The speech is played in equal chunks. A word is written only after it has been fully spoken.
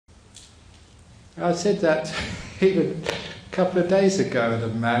I said that even a couple of days ago at a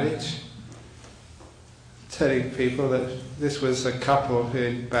marriage, telling people that this was a couple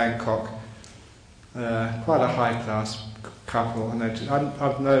in Bangkok, quite a high-class couple, and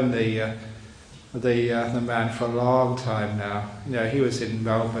I've known the man for a long time now. You know, he was in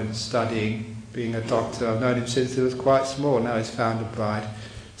Melbourne studying, being a doctor. I've known him since he was quite small. Now he's found a bride.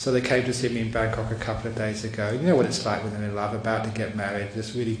 So they came to see me in Bangkok a couple of days ago. You know what it's like when they're in love, about to get married,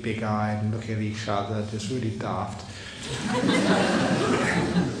 just really big-eyed and looking at each other, just really daft.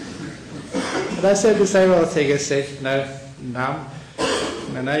 And I said the same old thing. I said, Nam,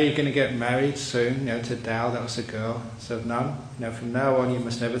 I know you're going to get married soon, you know, to Dao, that was a girl. So Nam, you know, from now on you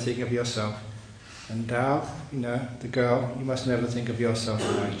must never think of yourself. And Dao, you know, the girl, you must never think of yourself.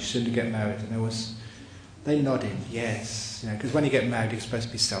 You know, you shouldn't get married. And they nodded, yes, you know, because when you get married you're supposed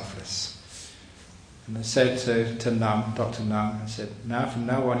to be selfless. And I said to Nam, Dr. Nam, I said, now from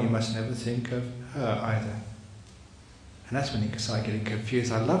now on you must never think of her either. And that's when you start getting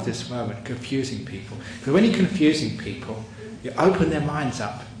confused. I love this moment, confusing people. Because when you're confusing people, you open their minds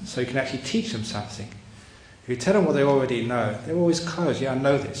up so you can actually teach them something. If you tell them what they already know, they're always closed. Yeah, I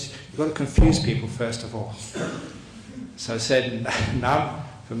know this. You've got to confuse people first of all. So I said, Nam,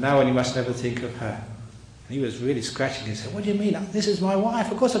 from now on you must never think of her. And he was really scratching his head. What do you mean? This is my wife.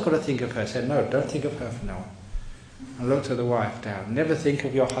 Of course I've got to think of her. I said, no, don't think of her from now on. I looked at the wife down. Never think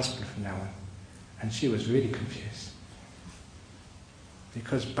of your husband from now on. And she was really confused.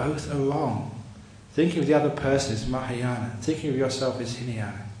 Because both are wrong. Thinking of the other person is Mahayana. Thinking of yourself is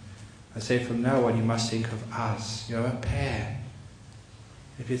Hinayana. I say from now on you must think of us. You're a pair.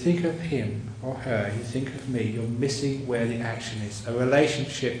 If you think of him or her, you think of me, you're missing where the action is. A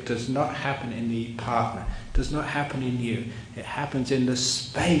relationship does not happen in the partner. It does not happen in you. It happens in the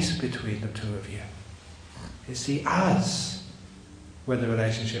space between the two of you. It's the us where the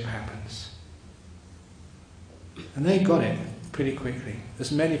relationship happens. And they got it pretty quickly.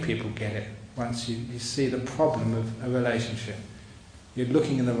 As many people get it once you see the problem of a relationship. You're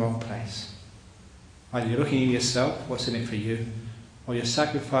looking in the wrong place. Either you're looking at yourself, what's in it for you, or you're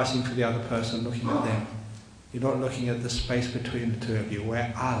sacrificing for the other person, looking at them. You're not looking at the space between the two of you,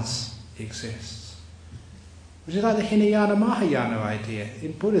 where us exists. Which is like the Hinayana Mahayana idea.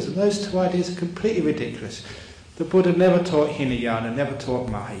 In Buddhism, those two ideas are completely ridiculous. The Buddha never taught Hinayana, never taught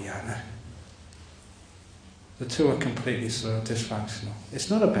Mahayana. The two are completely sort of dysfunctional. It's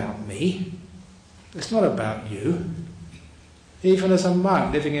not about me. It's not about you. Even as a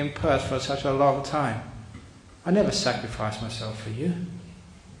monk living in Perth for such a long time, I never sacrificed myself for you.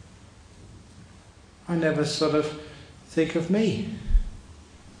 I never sort of think of me.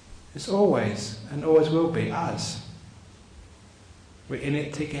 It's always, and always will be, us. We're in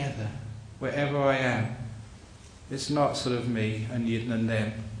it together, wherever I am. It's not sort of me and you and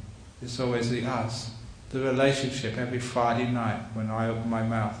them. It's always the us. The relationship every Friday night when I open my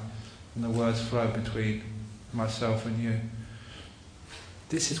mouth and the words flow between myself and you.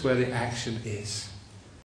 This is where the action is.